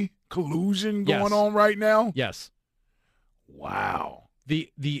conspiracy, collusion Yes. going on right now? Yes. Wow.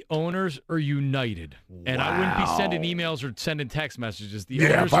 The owners are united. And I wouldn't be Wow. sending emails or sending text messages. The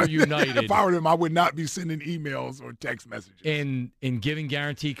Yeah, owners are united if I were them, I would not be sending emails or text messages. in giving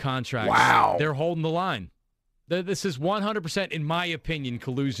guaranteed contracts. Wow. They're holding the line. This is 100%, in my opinion,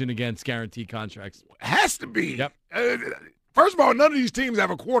 collusion against guaranteed contracts. Has to be. Yep. First of all, none of these teams have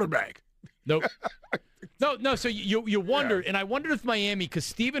a quarterback. Nope. No. So you wonder, and I wondered if Miami, because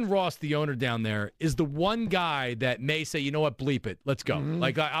Stephen Ross, the owner down there, is the one guy that may say, you know what, bleep it, let's go.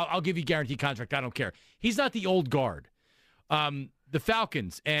 Like I'll give you a guaranteed contract. I don't care. He's not the old guard. The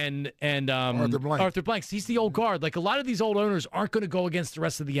Falcons and Arthur Blanks. He's the old guard. Like a lot of these old owners aren't going to go against the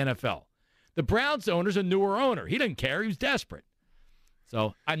rest of the NFL. The Browns owner's a newer owner. He didn't care. He was desperate.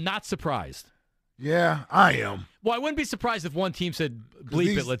 So I'm not surprised. Yeah, I am. Well, I wouldn't be surprised if one team said,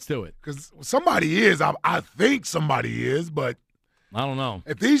 bleep it, let's do it. Because somebody is. I think somebody is, but I don't know.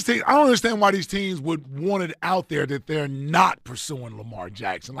 if these teams, I don't understand why these teams would want it out there that they're not pursuing Lamar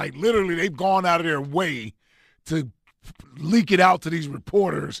Jackson. Like, literally, they've gone out of their way to leak it out to these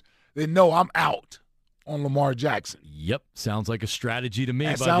reporters. They know I'm out on Lamar Jackson. Yep. Sounds like a strategy to me.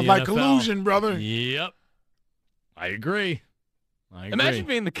 That by sounds the like NFL. collusion, brother. Yep. I agree. Imagine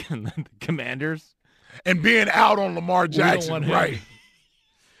being the Commanders. And being out on Lamar Jackson, want him. right.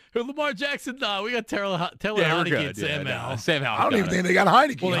 Lamar Jackson, no, we got Taylor Yeah, we're Heineke good. and Sam Howell. Sam Howell. I don't even think they got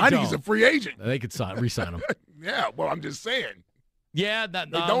Heineke. Well, they Heineke's don't. a free agent. They could re-sign him. Yeah, well, I'm just saying. Yeah, They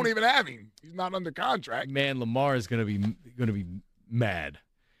don't even have him. He's not under contract. Man, Lamar is going to be mad.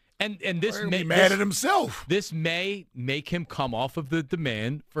 And this He'll may be mad at himself. This may make him come off of the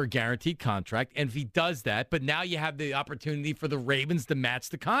demand for a guaranteed contract, and if he does that, but now you have the opportunity for the Ravens to match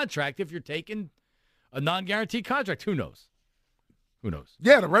the contract if you're taking a non-guaranteed contract. Who knows? Who knows?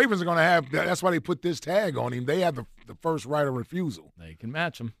 Yeah, the Ravens are going to have – that's why they put this tag on him. They have the first right of refusal. They can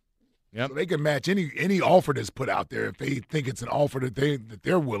match him. Yep. So they can match any offer that's put out there if they think it's an offer that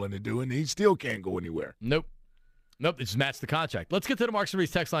they're willing to do, and he still can't go anywhere. Nope. They just match the contract. Let's get to the Marks and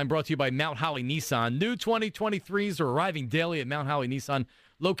Reese text line brought to you by Mount Holly Nissan. New 2023s are arriving daily at Mount Holly Nissan,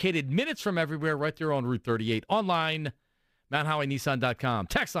 located minutes from everywhere right there on Route 38. Online, MountHollyNissan.com.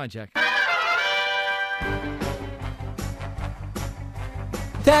 Text line, Jack.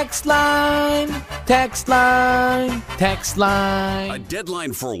 Text line, text line, text line. A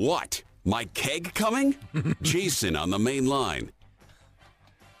deadline for what? My keg coming? Jason on the main line.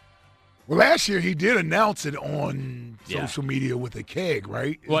 Well, last year he did announce it on social media with a keg,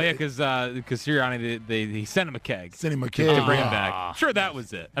 right? Well, yeah, because Sirianni, he sent him a keg. Sent him a keg to bring him back. I'm sure that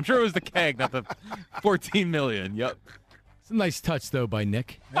was it. I'm sure it was the keg, not the $14 million. Yep. It's a nice touch, though, by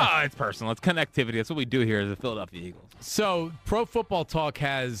Nick. Oh, it's personal. It's connectivity. That's what we do here as the Philadelphia Eagles. So, Pro Football Talk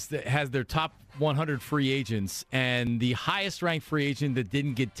has their top 100 free agents, and the highest-ranked free agent that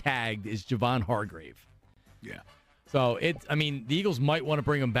didn't get tagged is Javon Hargrave. Yeah. So, the Eagles might want to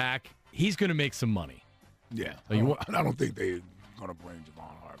bring him back. He's going to make some money. Yeah. So I don't think they're going to bring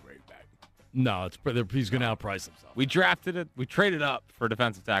Javon Hargrave back. No, he's going to outprice himself. We drafted it. We traded up for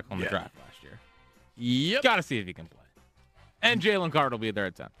defensive tackle in the draft last year. Yep. Got to see if he can play. And Jalen Carter will be there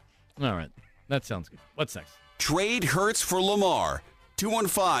at 10. All right. That sounds good. What's next? Trade Hurts for Lamar.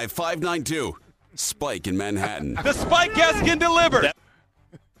 215-592. Spike in Manhattan. The Spike Gaskin delivered.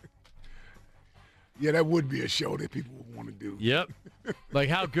 Yeah, that would be a show that people would want to do. Yep. Like,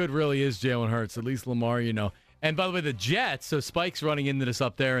 how good really is Jalen Hurts? At least Lamar, you know. And by the way, the Jets, so Spike's running into this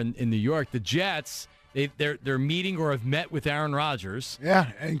up there in New York. The Jets, they're meeting or have met with Aaron Rodgers.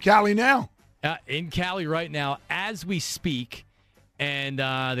 Yeah, in Cali now. In Cali right now as we speak. And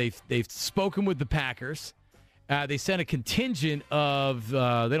they've spoken with the Packers. They sent a contingent of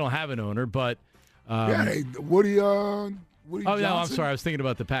they don't have an owner, but Woody Johnson. No, I'm sorry. I was thinking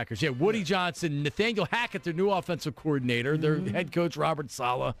about the Packers. Yeah, Woody Johnson, Nathaniel Hackett, their new offensive coordinator, their head coach, Robert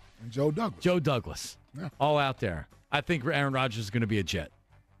Saleh. And Joe Douglas. Yeah. All out there. I think Aaron Rodgers is going to be a Jet.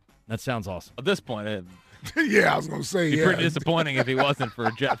 That sounds awesome. At this point, yeah, I was going to say, it'd be pretty disappointing if he wasn't for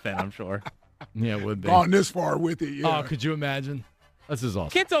a Jet fan, I'm sure. Yeah, it would be. Gone this far with it, yeah. Oh, could you imagine? This is awesome.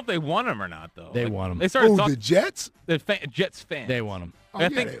 Can't tell if they want him or not, though. They want him. They started the Jets? The Jets fans. They want him. I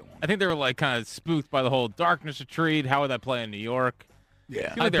think they were like kind of spooked by the whole darkness retreat. How would that play in New York? Yeah.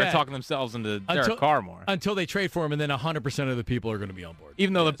 I feel like they were talking themselves into Derek Carr more. Until they trade for him, and then 100% of the people are going to be on board.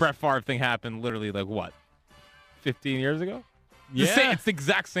 Even though the Brett Favre thing happened literally, 15 years ago? Yeah. It's the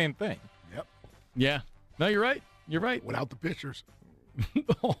exact same thing. Yep. Yeah. No, you're right. You're right. Without the pictures.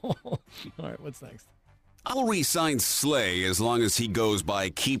 All right, what's next? I'll re-sign Slay as long as he goes by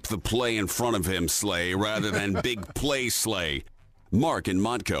keep the play in front of him Slay rather than big play Slay. Mark in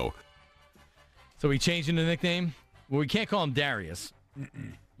Montco. So we changing the nickname? Well, we can't call him Darius.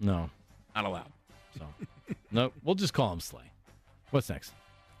 No. Not allowed. So, no, we'll just call him Slay. What's next?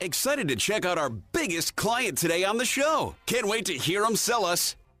 Excited to check out our biggest client today on the show. Can't wait to hear him sell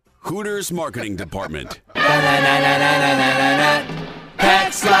us. Hooters Marketing Department.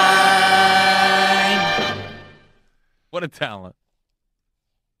 Text line. What a talent.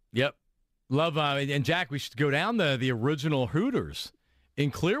 Yep. Love, and Jack, we should go down the original Hooters in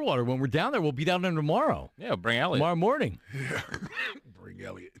Clearwater. When we're down there, we'll be down there tomorrow. Yeah, bring Elliot. Tomorrow morning. Yeah. Bring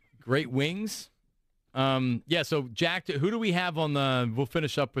Elliot. Great wings. Yeah, so Jack, who do we have on the, we'll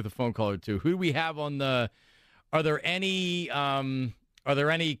finish up with a phone call or two. Who do we have on the, are there any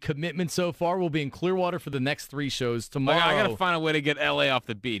commitments so far? We'll be in Clearwater for the next 3 shows tomorrow. I got to find a way to get LA off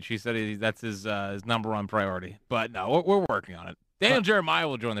the beach. He said that's his number 1 priority. But no, we're working on it. Daniel Jeremiah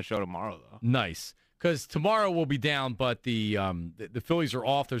will join the show tomorrow, though. Nice. Because tomorrow we'll be down, but the Phillies are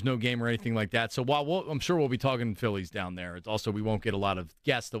off. There's no game or anything like that. So while I'm sure we'll be talking Phillies down there, it's also we won't get a lot of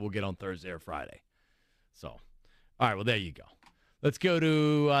guests that we'll get on Thursday or Friday. So, all right, well, there you go. Let's go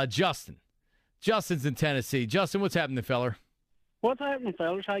to Justin. Justin's in Tennessee. Justin, what's happening, feller? What's happening,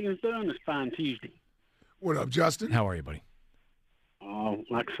 fellas? How you doing this fine Tuesday? What up, Justin? How are you, buddy?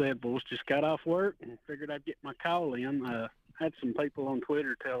 Like I said, boys, just got off work and figured I'd get my call in. Had some people on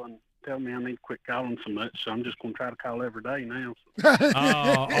Twitter telling me I need to quit calling so much, so I'm just going to try to call every day now.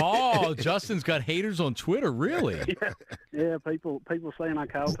 Justin's got haters on Twitter, really? Yeah, people saying I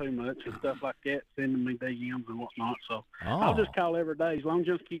call too much and stuff like that, sending me DMs and whatnot. So I'll just call every day. As long as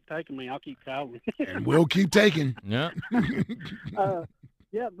you just keep taking me, I'll keep calling. And we'll keep taking. Yeah.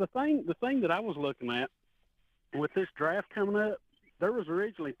 Yeah, the thing that I was looking at with this draft coming up, there was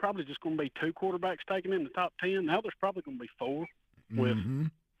originally probably just going to be 2 quarterbacks taken in the top 10. Now there's probably going to be 4 with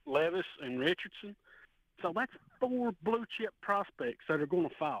Levis and Richardson. So that's 4 blue-chip prospects that are going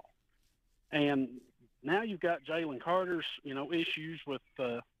to fall. And now you've got Jalen Carter's, issues with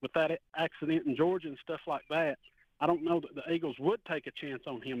that accident in Georgia and stuff like that. I don't know that the Eagles would take a chance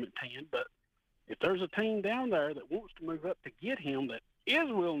on him at 10, but if there's a team down there that wants to move up to get him that is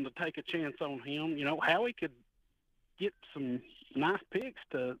willing to take a chance on him, Howie could get some nice picks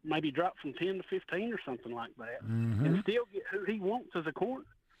to maybe drop from 10 to 15 or something like that and still get who he wants as a corner.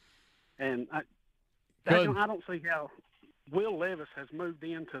 And I don't see how Will Levis has moved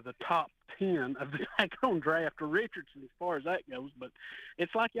into the top 10 of the daggone draft, or Richardson as far as that goes. But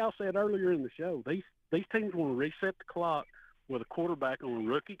it's like y'all said earlier in the show, these teams want to reset the clock with a quarterback on a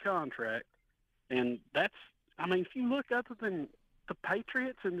rookie contract, and that's I mean, if you look other than the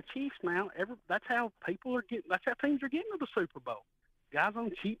Patriots and the Chiefs now, that's how people are getting. That's how teams are getting to the Super Bowl. Guys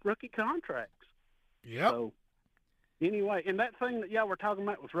on cheap rookie contracts. Yep. So anyway, and that thing that y'all were talking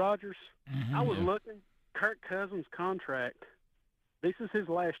about with Rodgers, I was looking. Kirk Cousins' contract. This is his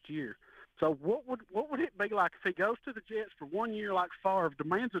last year. So what would it be like if he goes to the Jets for 1 year like Favre,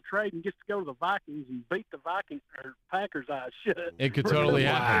 demands a trade, and gets to go to the Vikings and beat the Packers' eyes shut? It could totally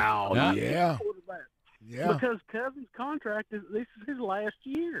happen. Wow. Yeah. Yeah. Because Cousins' contract this is his last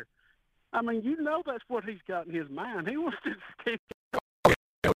year. I mean, you know that's what he's got in his mind. He wants to keep.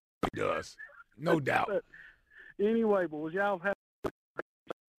 He does. No doubt. But anyway, boys, y'all have.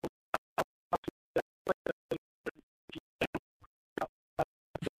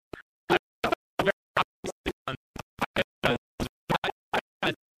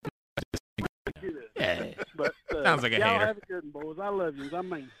 But, sounds like a y'all hater. have a good one, boys. I love you. I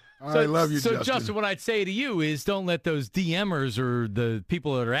mean. I love you, So, Justin. what I'd say to you is don't let those DMers or the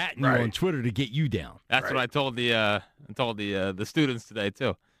people that are at you on Twitter to get you down. That's what I told the students today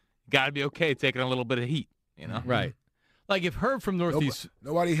too. Got to be okay taking a little bit of heat, you know. Right. Like if Herb from Northeast.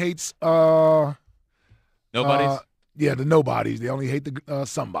 Nobody hates. Nobody's. Yeah, the nobodies. They only hate the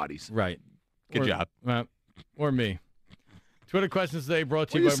somebodies. Right. Good job. Or me. Twitter questions today brought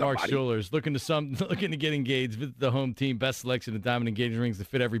to you by Mark's Jewelers. Looking to get engaged, visit the home team. Best selection of diamond engagement rings that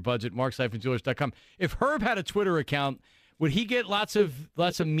fit every budget. Marks-jewelers.com. If Herb had a Twitter account, would he get lots of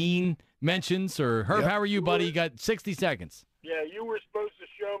mean mentions? Or Herb, how are you, buddy? You got 60 seconds. Yeah, you were supposed to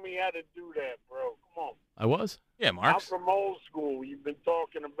show me how to do that, bro. Come on. I was? Yeah, Marks. I'm from old school. You've been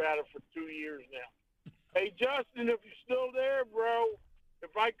talking about it for 2 years now. Hey, Justin, if you're still there, bro,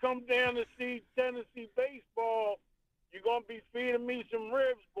 if I come down to see Tennessee baseball, you're going to be feeding me some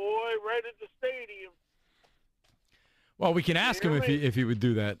ribs, boy, right at the stadium. Well, we can ask him if he would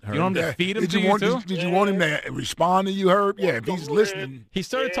do that, Herb. You want him to feed him to you, too? Did you want him to respond to you, Herb? Yeah, if he's listening. He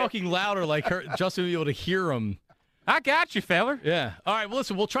started talking louder like Justin would be able to hear him. I got you, feller. Yeah. All right. Well,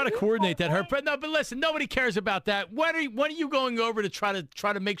 listen, we'll try to coordinate that, Herb. But listen, nobody cares about that. When are you going over to try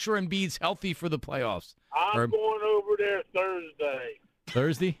to make sure Embiid's healthy for the playoffs? I'm going over there Thursday.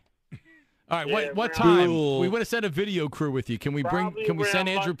 Thursday? All right. Yeah, what time? Cool. We want to send a video crew with you. Can we send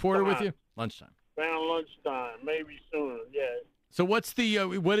Andrew Porter with you? Lunchtime. Around lunchtime, maybe sooner. Yeah. So what is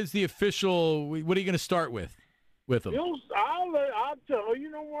the official? What are you going to start with him? I'll tell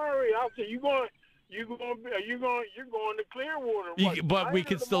you. Don't worry. I'll tell you. You're going to Clearwater. But we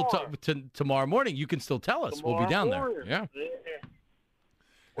can still talk tomorrow morning. You can still tell us. We'll be down there. Yeah.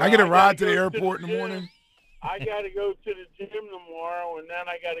 I get a ride to the airport in the morning. I got to go to the gym tomorrow, and then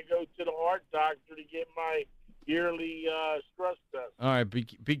I got to go to the heart doctor to get my yearly stress test. All right.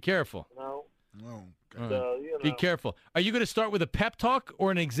 Be careful. No. Oh, So, Be careful. Are you going to start with a pep talk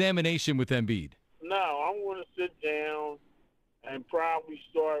or an examination with Embiid? No, I'm going to sit down and probably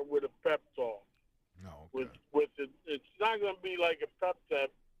start with a pep talk. No. Okay. It's not going to be like a pep talk.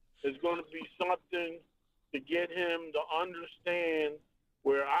 It's going to be something to get him to understand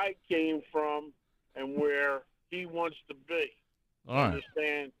where I came from and where he wants to be. All right.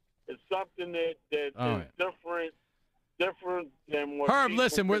 Understand? It's something that is different than what Herb,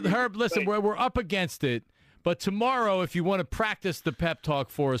 people think. we're up against it. But tomorrow, if you want to practice the pep talk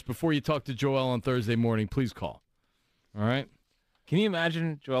for us before you talk to Joel on Thursday morning, please call. All right? Can you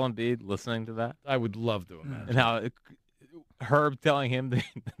imagine Joel Embiid listening to that? I would love to imagine. And how Herb telling him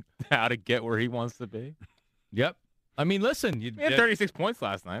how to get where he wants to be? Yep. I mean, listen. He had 36 points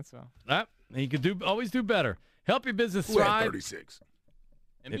last night, so. He could always do better. Help your business Who thrive. had 36?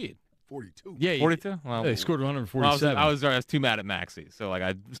 Embiid. 42. Yeah. 42? Well, he scored 147. I was too mad at Maxey, so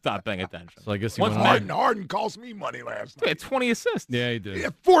I stopped paying attention. So I guess Harden cost me money last night. He had 20 assists. Yeah, he did. He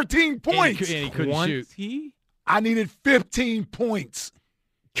had 14 points. And he couldn't shoot. I needed 15 points.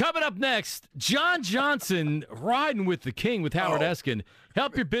 Coming up next, John Johnson riding with the king with Howard Eskin.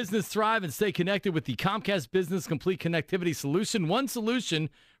 Help your business thrive and stay connected with the Comcast Business Complete Connectivity Solution. One solution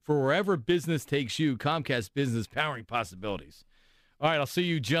for wherever business takes you. Comcast Business, powering possibilities. All right, I'll see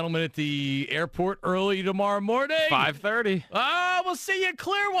you gentlemen at the airport early tomorrow morning. 5:30. Oh, we'll see you in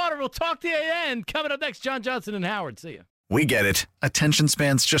Clearwater. We'll talk to you then. Coming up next, John Johnson and Howard. See you. We get it. Attention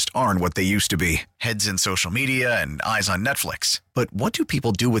spans just aren't what they used to be. Heads in social media and eyes on Netflix. But what do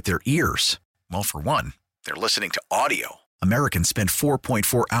people do with their ears? Well, for one, they're listening to audio. Americans spend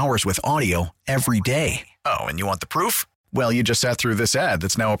 4.4 hours with audio every day. Oh, and you want the proof? Well, you just sat through this ad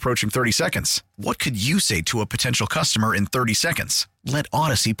that's now approaching 30 seconds. What could you say to a potential customer in 30 seconds? Let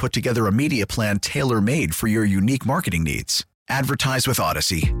Odyssey put together a media plan tailor-made for your unique marketing needs. Advertise with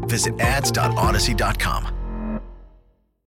Odyssey. Visit ads.odyssey.com.